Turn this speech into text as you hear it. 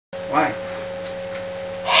Why?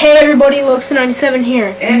 Hey everybody, Lux97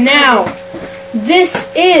 here. And now,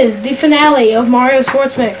 this is the finale of Mario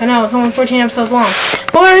Sports Mix. I know, it's only 14 episodes long.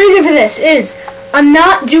 But my reason for this is, I'm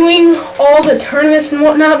not doing all the tournaments and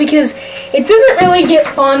whatnot because it doesn't really get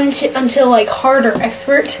fun until like hard or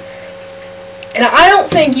expert. And I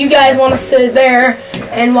don't think you guys want to sit there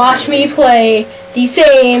and watch me play the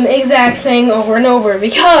same exact thing over and over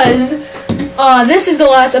because this is the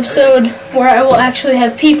last episode where I will actually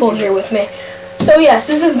have people here with me. So yes,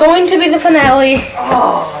 this is going to be the finale.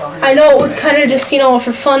 I know it was kind of just,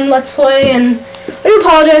 for fun let's play, and I do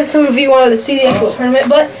apologize if some of you wanted to see the actual tournament,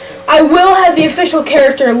 but I will have the official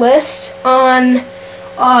character list on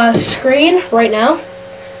screen right now.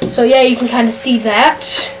 So yeah, you can kind of see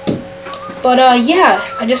that. But yeah,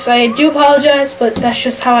 I do apologize, but that's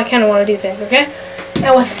just how I kind of want to do things, okay?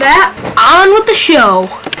 And with that, on with the show.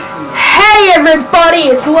 Hey everybody,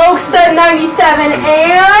 it's Lux97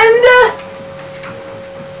 and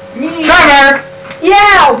Me! Trevor!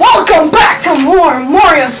 Yeah, welcome back to more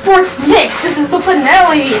Mario Sports Mix. This is the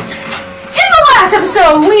finale. In the last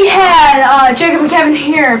episode, we had Jacob and Kevin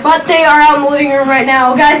here, but they are out in the living room right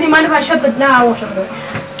now. Guys, do you mind if I shut the... No, I won't shut the door.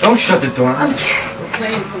 Don't shut the door.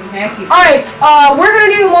 Alright, we're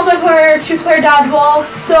gonna do multiplayer, 2-player dodgeball.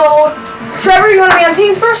 So, Trevor, you wanna be on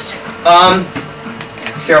teams first?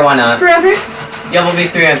 Sure, why not? 3-on-3? Yeah, we'll be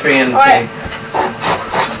 3-on-3 in the Alright. game.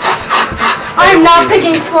 I am not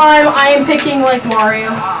picking slime, I am picking like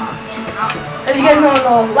Mario. As you guys know in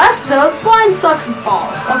the last episode, slime sucks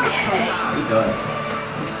balls. Okay. He does.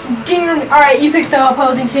 Alright, you pick the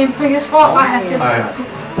opposing team, I guess. Well, I have to. Alright.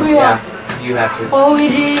 Who you want? You have to.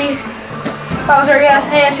 Luigi, Bowser, yes,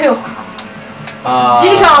 and who?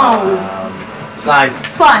 Diddy Kong. Slime.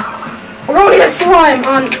 Slime. We're going to get slime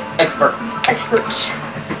on Expert.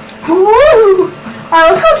 Woo! Alright,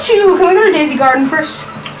 let's go to, can we go to Daisy Garden first?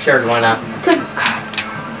 Sure, why not? Cause,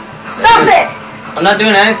 stop it! I'm not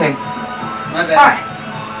doing anything. My bad. Alright.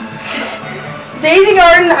 Daisy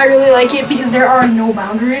Garden, I really like it because there are no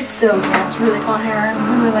boundaries, so yeah, it's really fun here. I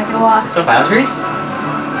really like it a lot. So boundaries?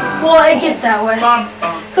 Well, it gets that way.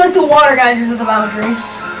 So like the water geysers are the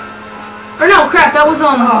boundaries. Or no, crap, that was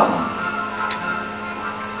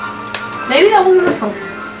maybe that wasn't this one.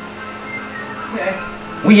 Okay.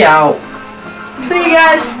 We out. See you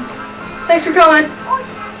guys. Thanks for coming.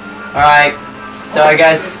 Alright. So I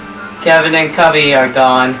guess Kevin and Cubby are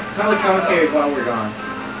gone. Tell the commentary while we're gone.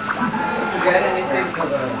 Forget anything for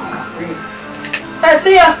the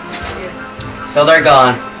See ya. So they're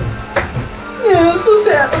gone. Yeah, that's so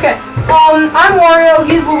sad. Okay. I'm Wario,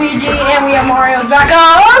 he's Luigi, and we have Mario's back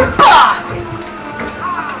on.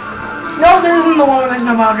 No, this isn't the one where there's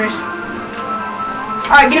no boundaries.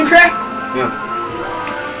 Alright, get him, Trey. Yeah.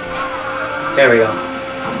 There we go.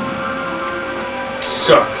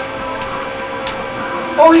 Suck.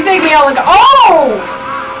 Oh, he faked me out like, oh!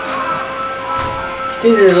 He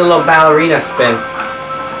did his little ballerina spin.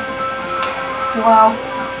 Wow.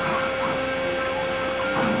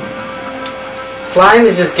 Slime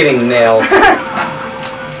is just getting nailed.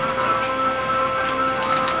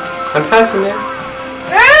 I'm passing it.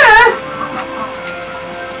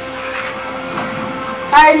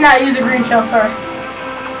 I did not use a green shell, sorry.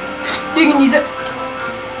 You can use it.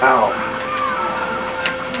 Ow.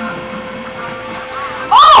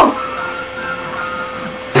 Oh!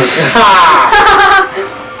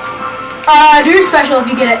 Do your special if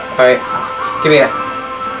you get it. Alright. Give me that.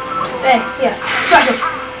 Hey, yeah. Special.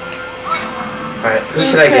 Alright, who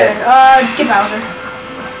should I get? Get Bowser.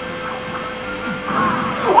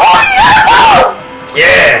 Oh yeah!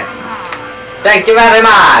 Yeah! Thank you very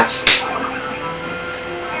much!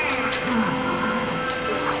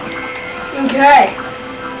 Okay.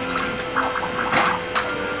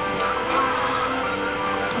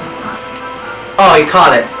 Oh, he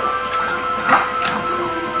caught it.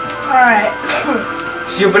 Alright.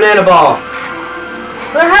 It's your banana ball.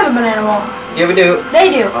 We don't have a banana ball. Yeah, we do. They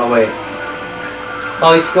do. Oh, wait.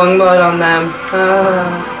 Oh, he slung mud on them.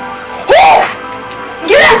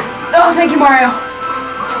 Get it! Oh, thank you, Mario.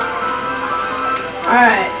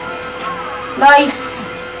 Alright. Nice.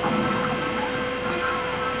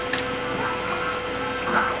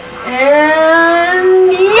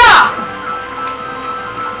 And yeah!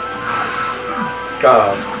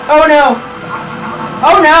 God. Oh no.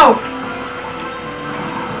 Oh no!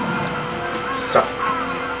 Suck.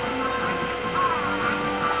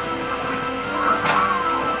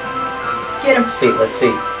 Get him. Let's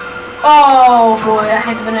see. Oh boy, I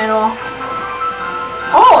hate the banana ball.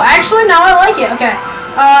 Oh, actually, now I like it. Okay.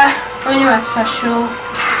 Let me do my special.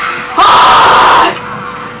 Ah!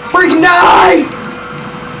 Freaking die!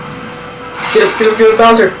 Get up,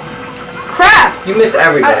 Bowser. Crap! You miss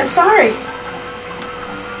everybody. Sorry.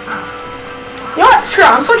 You know what? Screw it,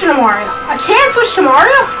 I'm switching to Mario. I can't switch to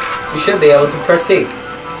Mario? You should be able to press C.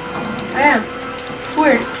 I am. It's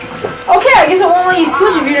weird. Okay, I guess it won't let you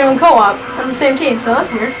switch if you're doing co-op on the same team, so that's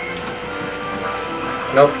weird.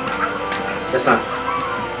 Nope. That's not.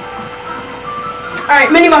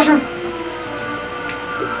 Alright, mini mushroom.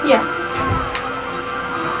 Yeah.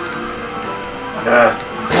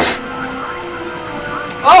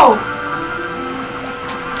 Oh!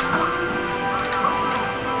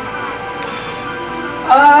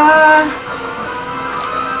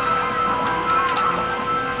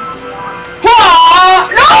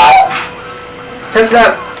 No! Catch it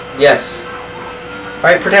up! Yes.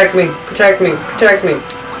 Alright, protect me. Protect me. Protect me.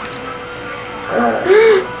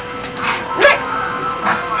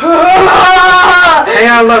 Hang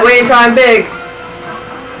on, look, wait until I'm big.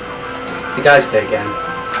 He dodged it again.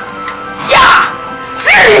 Yeah!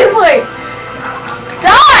 Seriously!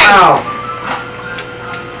 Die! Ow!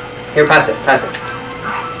 Here, pass it. Pass it.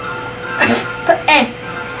 Eh.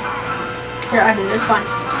 Here, I did it. It's fine.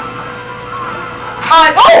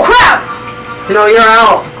 Oh, crap! No, you're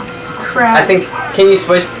out. Crap. I think, can you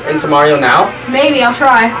switch into Mario now? Maybe, I'll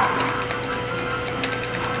try.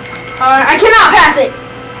 I cannot pass it!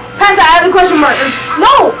 Pass it, I have a question mark.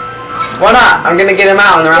 No! Why not? I'm gonna get him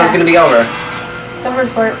out and the round's gonna be over. The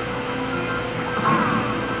first part.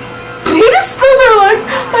 He just stood there like,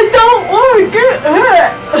 I don't want to get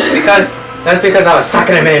hit. That's because I was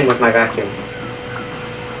sucking him in with my vacuum.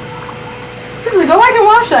 Seriously, go back and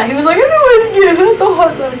watch that. He was like, I don't want to get hit the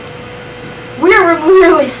hot dog. We are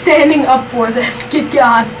literally standing up for this. Good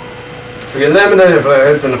God. For your eliminated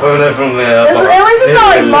players and put it from there. At least it's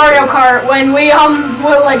not like Mario Kart when we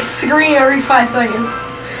will like scream every 5 seconds.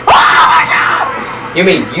 Oh my God! You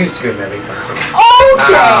mean you scream every 5 seconds?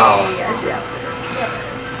 Okay. Ow. Yes, yeah.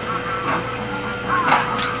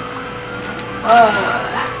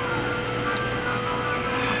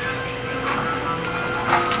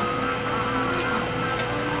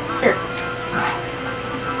 Here.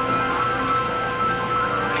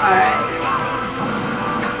 Alright.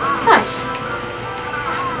 Nice.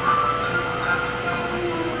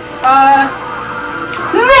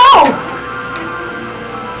 No!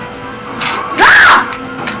 Ah!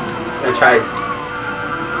 I tried.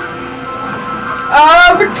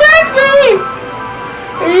 Protect me!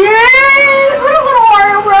 Yes! Little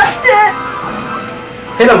Mario wrecked it!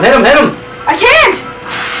 Hit him! Hit him! Hit him! I can't!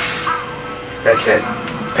 That's it.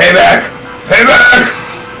 Payback! Payback!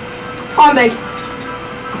 Oh, I'm big.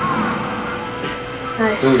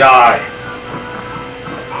 Nice. You die.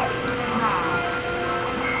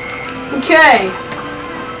 Okay.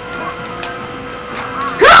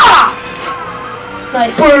 Ah!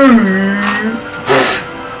 Nice.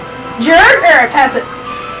 Jerk! Alright, pass it.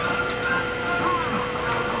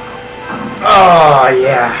 Oh,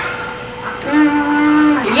 yeah.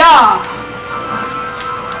 Yeah.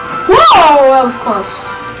 Whoa, that was close.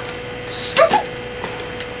 Stupid.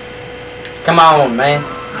 Come on, man.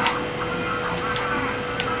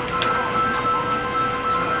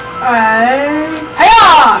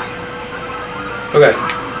 Hiya! Okay.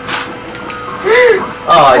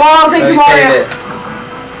 Oh, Well, thank you, Mario. saved it.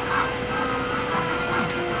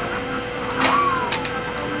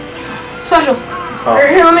 Special. Oh.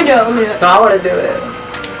 Here, let me do it. Let me do it. No, I want to do it.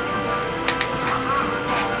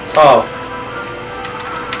 Oh.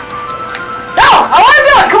 No! I want to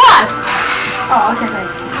do it! Come on! Oh, okay,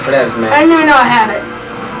 thanks. Whatever, I man. didn't even know I had it.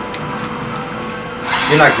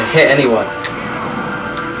 You're not going to hit anyone.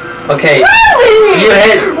 Okay. Really? You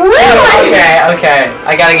hit. Really? Okay, okay.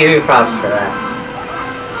 I gotta give you props for that.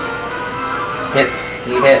 Hits.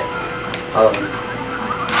 You hit all of them.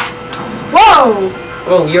 Whoa!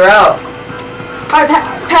 Oh, you're out. Alright,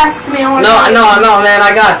 pass it to me. I want No, man.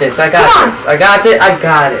 I got this. I got Come on. this. I got it. I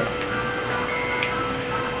got it.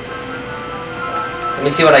 Let me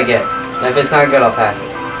see what I get. And if it's not good, I'll pass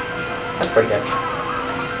it. That's pretty good.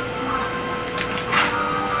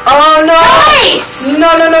 Oh no! Nice!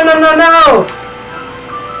 No!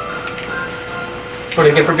 It's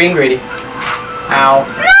pretty good for being greedy. Ow.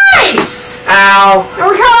 Nice! Ow.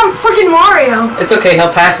 We're kind of freaking Mario. It's okay,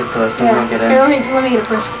 he'll pass it to us and we'll get Here, it. let me get it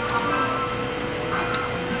first.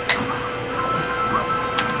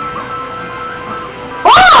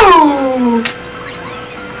 Oh!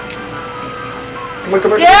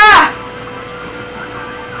 Come on. Yeah!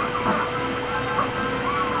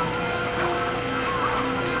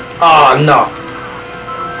 Oh no.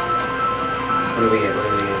 What do we get?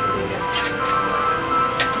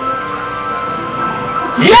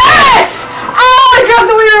 Yes! Oh, I dropped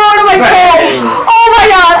the wheel on my toe! Oh my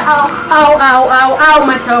god! Ow, ow, ow, ow,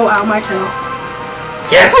 my toe, ow, my toe.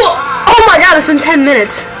 Yes! Oh my god, it's been 10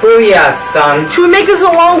 minutes. Booyah, son. Should we make this a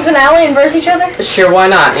long finale and verse each other? Sure, why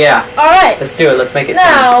not? Yeah. Alright. Let's do it. Let's make it.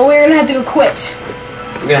 Now, we're gonna have to go quick.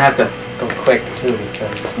 We're gonna have to go quick, too,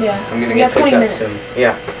 because Yeah. I'm gonna We get got picked 20 up minutes. soon.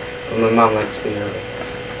 Yeah. But my mom likes to be early.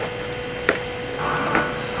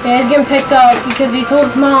 Yeah, he's getting picked up because he told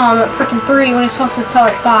his mom at freaking 3 when he's supposed to tell her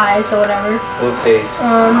at 5, so whatever. Whoopsies.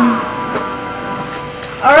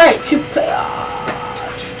 Alright, 2 play.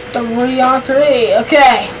 3 on 3.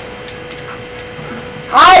 Okay.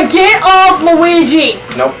 Alright, get off, Luigi!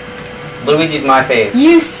 Nope. Luigi's my fave.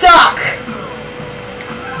 You suck!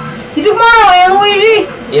 You took Mario and Luigi?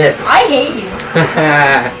 Yes. I hate you.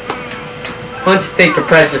 Why don't you take your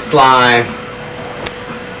precious slime?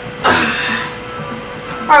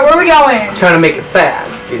 Alright, where are we going? Trying to make it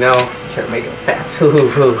fast, you know? Trying to make it fast. Hoo hoo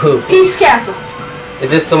hoo hoo. Peach Castle. Is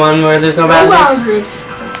this the one where there's no No boundaries? boundaries.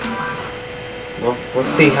 We'll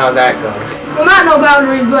see how that goes. Well, not no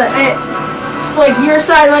boundaries, but it's like your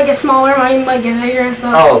side might get smaller, mine might get bigger and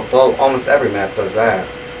stuff. Oh, well, almost every map does that.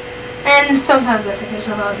 And sometimes I think there's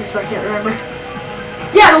no boundaries, but I can't remember.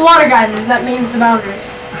 Yeah, the water geysers, that means the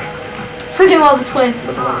boundaries. Freaking love this place.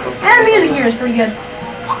 And the music here is pretty good.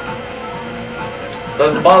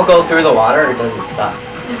 Does the ball go through the water or does it stop?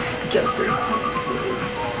 This goes through.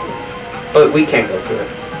 But we can't go through it.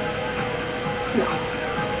 No.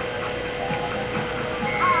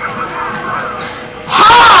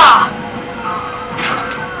 Ha!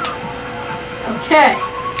 Okay.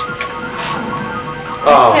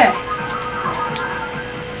 Oh. Okay.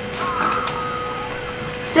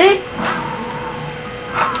 See?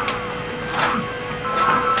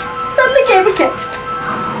 Friendly game of catch.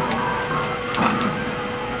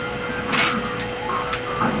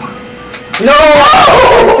 No!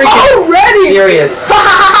 Freaking Already! serious.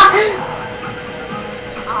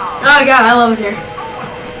 Oh god, I love it here.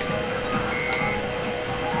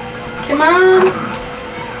 Come on.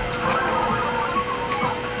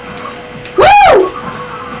 Woo!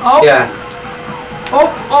 Oh. Yeah. Oh,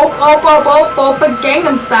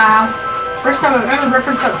 Gangnam Style. First time I've ever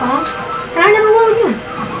referenced that song. And I never will again.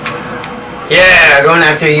 Yeah, going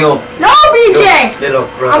after you. No, BJ! Little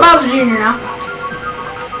I'm brother. Bowser Jr. now.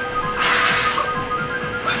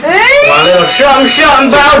 Hey! My little something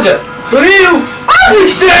Bowser. Look at you. Bowser,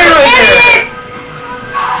 Stay right there. idiot!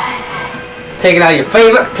 Taking out your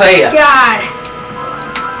favorite player. God.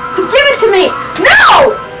 Give it to me.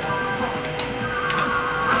 No!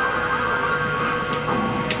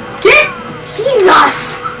 Get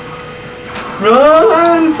Jesus!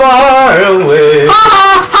 Run far away. Ha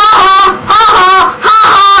ha ha ha ha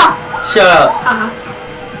ha Shut up. ha!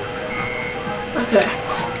 Okay.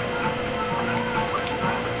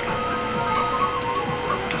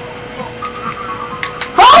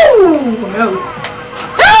 Oh no!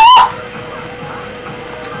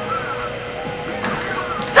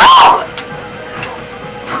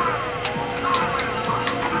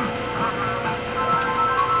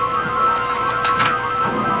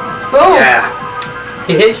 Boom! Yeah.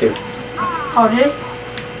 He hit you. Oh, did he?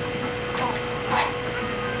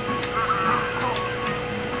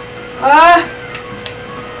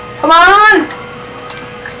 Come on!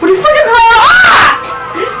 What are you freaking throwing? Ah!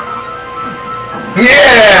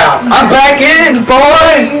 Yeah! I'm back in,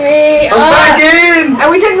 boys! I'm back in!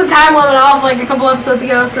 And we took the time limit off like a couple episodes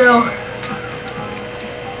ago, so.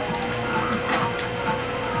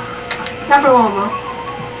 Not for long though.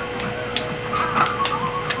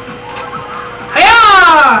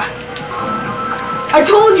 Yeah! I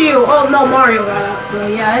told you! Oh no, Mario got out, so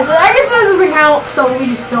yeah. I guess that doesn't count, so we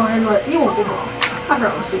just still in, but you won't be wrong. I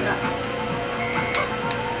promise you that.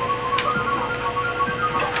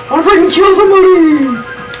 I wanna freaking kill somebody!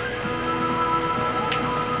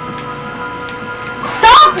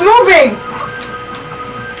 Stop moving!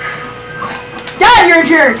 God, you're a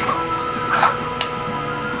jerk!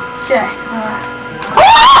 Okay, ah!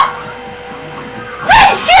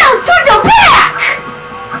 Red shield to the back!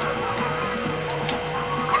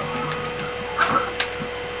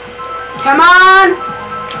 Come on!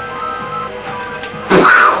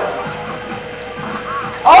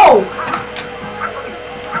 Oh!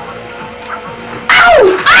 Ow!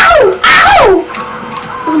 Ow! Ow!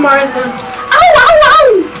 What's Mario's doing? Ow! Ow! Ow!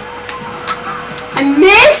 I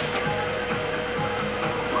missed!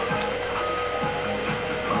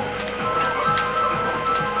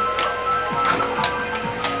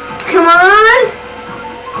 Come on!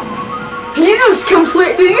 He just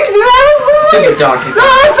completely. Did you see that? That was so Suck funny. it, donkey. No,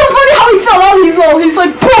 that's so funny how he fell out. He's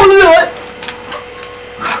like, boom, do it.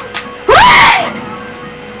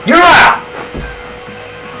 You're out!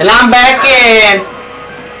 And I'm back in.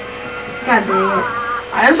 God dang it.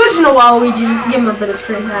 Alright, I'm switching to Waluigi just to give him a bit of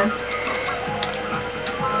screen time.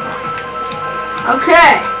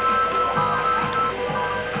 Okay.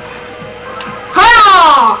 Ha!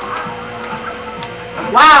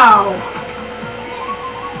 Wow.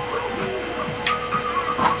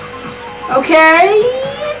 Okay.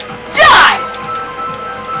 Die!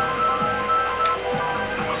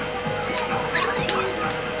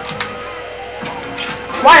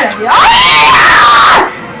 Why did I do that?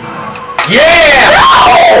 Yeah!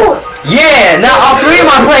 No! Yeah! Now all three of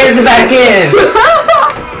my players are back in.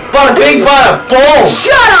 Bada bing, bada boom.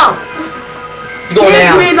 Shut up! You going Give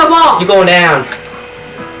down? me the ball. You going down?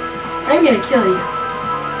 I'm gonna kill you.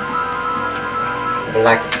 I would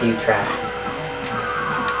like to see you try.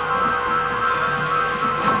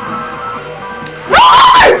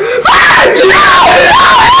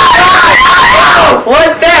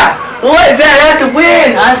 What's that? What is that? That's a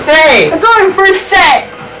win, I say. That's only the first set.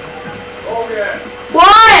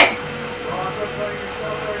 What?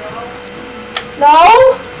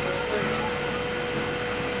 No?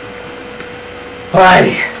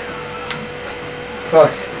 Alrighty.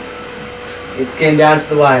 Close. It's getting down to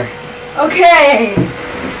the wire. Okay.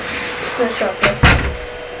 Let's drop this.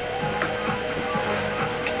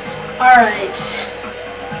 Alright.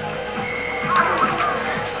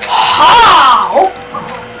 How?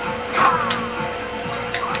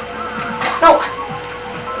 No.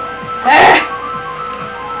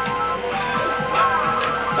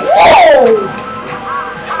 Whoa!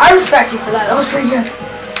 I respect you for that. That was pretty good.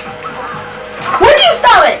 When do you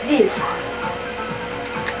stop it? These.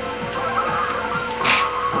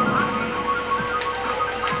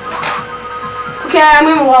 Okay, I'm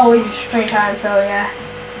gonna Waluigi screen time, so yeah.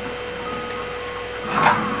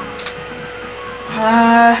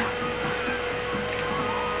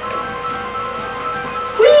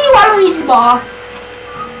 Whee! Waluigi's ball.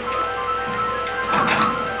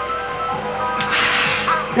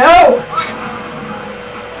 No!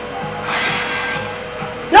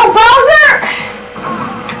 No, Bowser!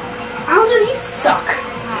 Bowser, you suck.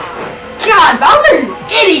 God, Bowser's an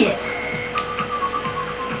idiot.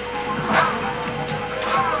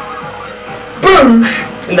 Boom!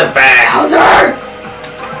 In the back. Bowser!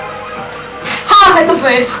 Ha! In the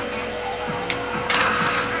face.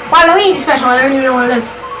 Waluigi special, I don't even know what it is.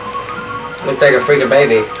 Looks like a freaking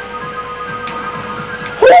baby.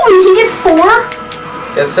 Holy, he gets 4?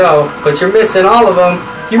 Guess so, but you're missing all of them.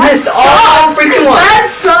 You missed all freaking ones. That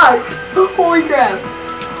sucked. Holy crap.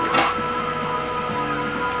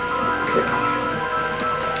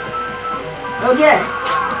 Okay.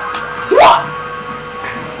 What?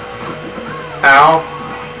 Ow.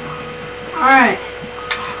 Alright.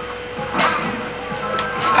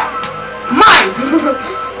 Mine!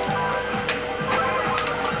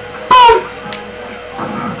 Boom!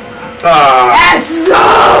 Yes!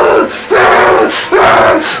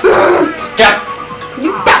 Stop.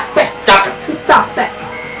 You stop it! Stop it. Stop it!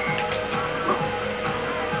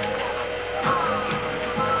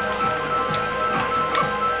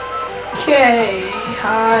 Okay,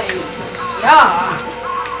 hi, yeah.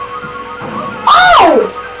 Oh!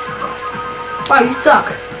 Wow, you suck.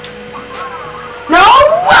 No!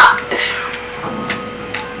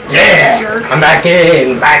 Yeah. Jerk. I'm back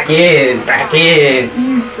in. Back in. Back in.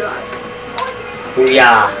 You suck.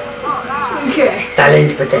 Booyah. Okay.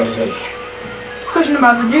 Silent but deadly. Switching to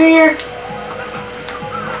Bowser Jr.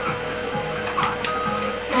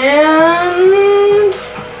 And...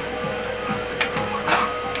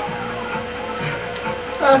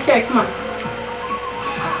 Okay, come on.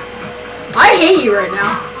 I hate you right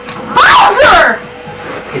now. Bowser!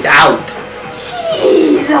 He's out.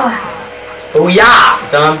 Jesus! Booyah,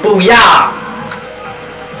 son. Booyah.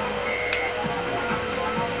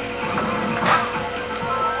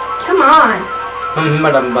 Come on.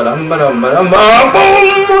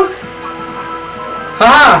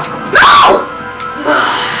 Ha! No!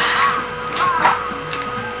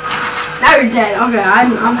 Now you're dead. Okay,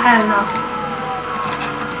 I'm had enough.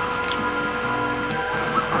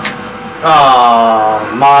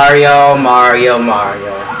 Oh, Mario, Mario,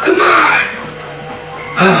 Mario. Come on.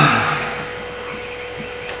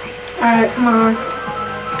 Alright, come on.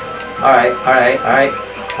 Alright, alright, alright.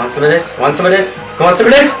 Want some of this? Want some of this? You want some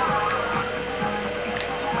of this?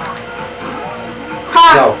 Ha!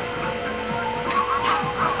 Go.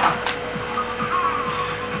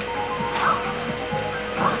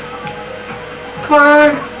 Come on.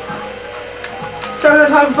 Sorry, I'm not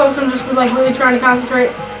talking folks, I'm just like really trying to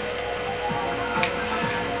concentrate.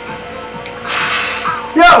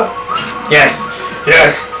 No! Yes,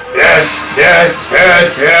 yes, yes, yes,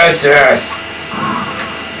 yes, yes, yes.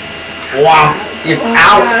 Wow. You Oh,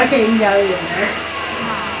 out. God, okay, you got it in there.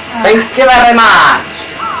 Thank you very much.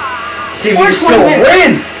 See if you still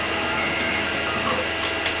win.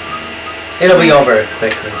 It'll be over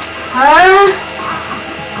quickly.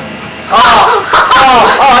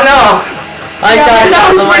 Oh no! I got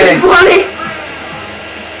that was pretty winning. funny.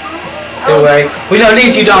 Don't worry. We don't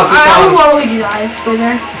need you, Donkey I Kong. want Luigi's eyes right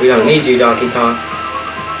there. We don't need you, Donkey Kong.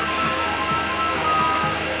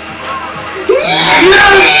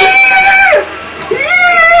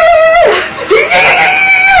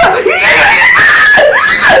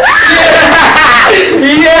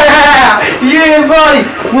 Yeah, buddy.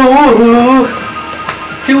 Woo-hoo.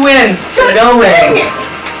 2 wins, no wins.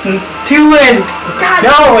 2 wins,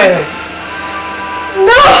 no wins.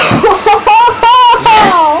 No!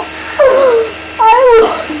 Yes. I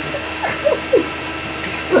lost.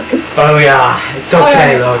 Oh yeah, it's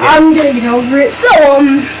okay, Logan. I'm gonna get over it. So,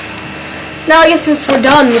 now I guess since we're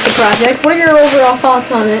done with the project, what are your overall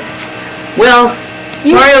thoughts on it? Well,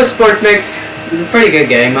 Mario Sports Mix is a pretty good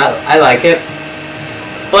game. I like it.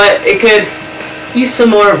 But it could use some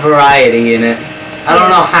more variety in it. I don't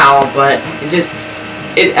know how, but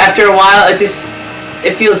after a while,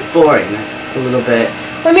 it feels boring a little bit.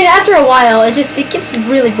 I mean, after a while, it gets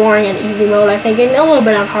really boring in easy mode, I think, and a little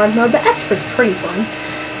bit on hard mode, but Expert's pretty fun.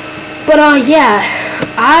 But, yeah,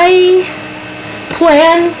 I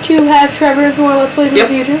plan to have Trevor in more Let's Plays in the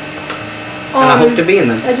future. And I hope to be in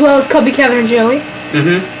them. As well as Cubby, Kevin, and Joey.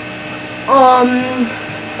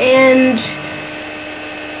 And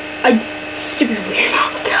stupid weird, oh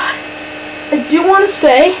my god. I do want to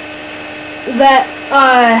say that,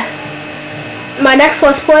 my next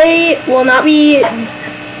Let's Play will not be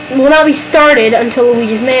started until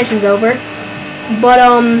Luigi's Mansion's over. But,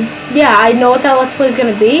 yeah, I know what that Let's Play is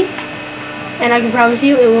going to be. And I can promise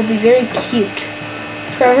you it will be very cute.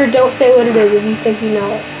 Trevor, don't say what it is if you think you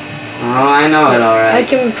know it. Oh, I know it alright. I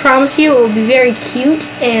can promise you it will be very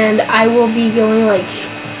cute, and I will be going, like,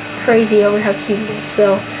 crazy over how cute it is.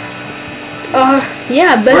 So,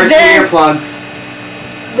 yeah, but where's your earplugs?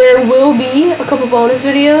 There will be a couple bonus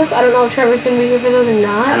videos. I don't know if Trevor's going to be here for those or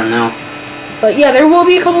not. I don't know. But yeah, there will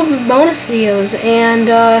be a couple of bonus videos, and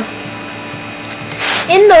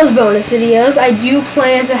in those bonus videos, I do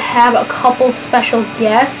plan to have a couple special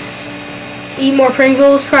guests. Eat More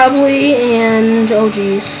Pringles, probably, and, oh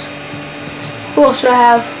geez. Who else should I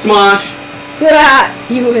have? Smosh!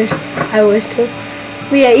 You wish. I wish too.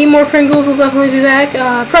 But yeah, Eat More Pringles will definitely be back.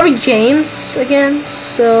 Probably James again,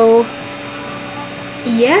 so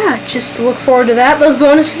yeah, just look forward to that. Those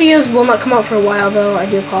bonus videos will not come out for a while, though. I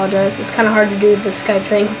do apologize. It's kind of hard to do the Skype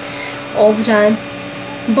thing all the time.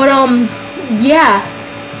 But, yeah.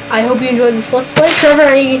 I hope you enjoyed this Let's Play. Trevor,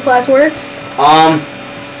 any last words?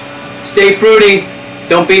 Stay fruity.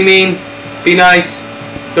 Don't be mean. Be nice.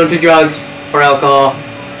 Don't do drugs or alcohol.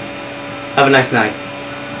 Have a nice night.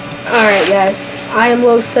 Alright, guys. I am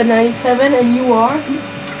Lowstud97, and you are?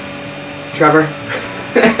 Trevor.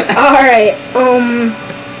 Alright,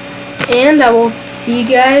 and I will see you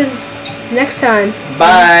guys next time.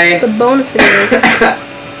 Bye. The bonus videos.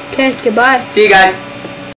 Okay, goodbye. See you guys.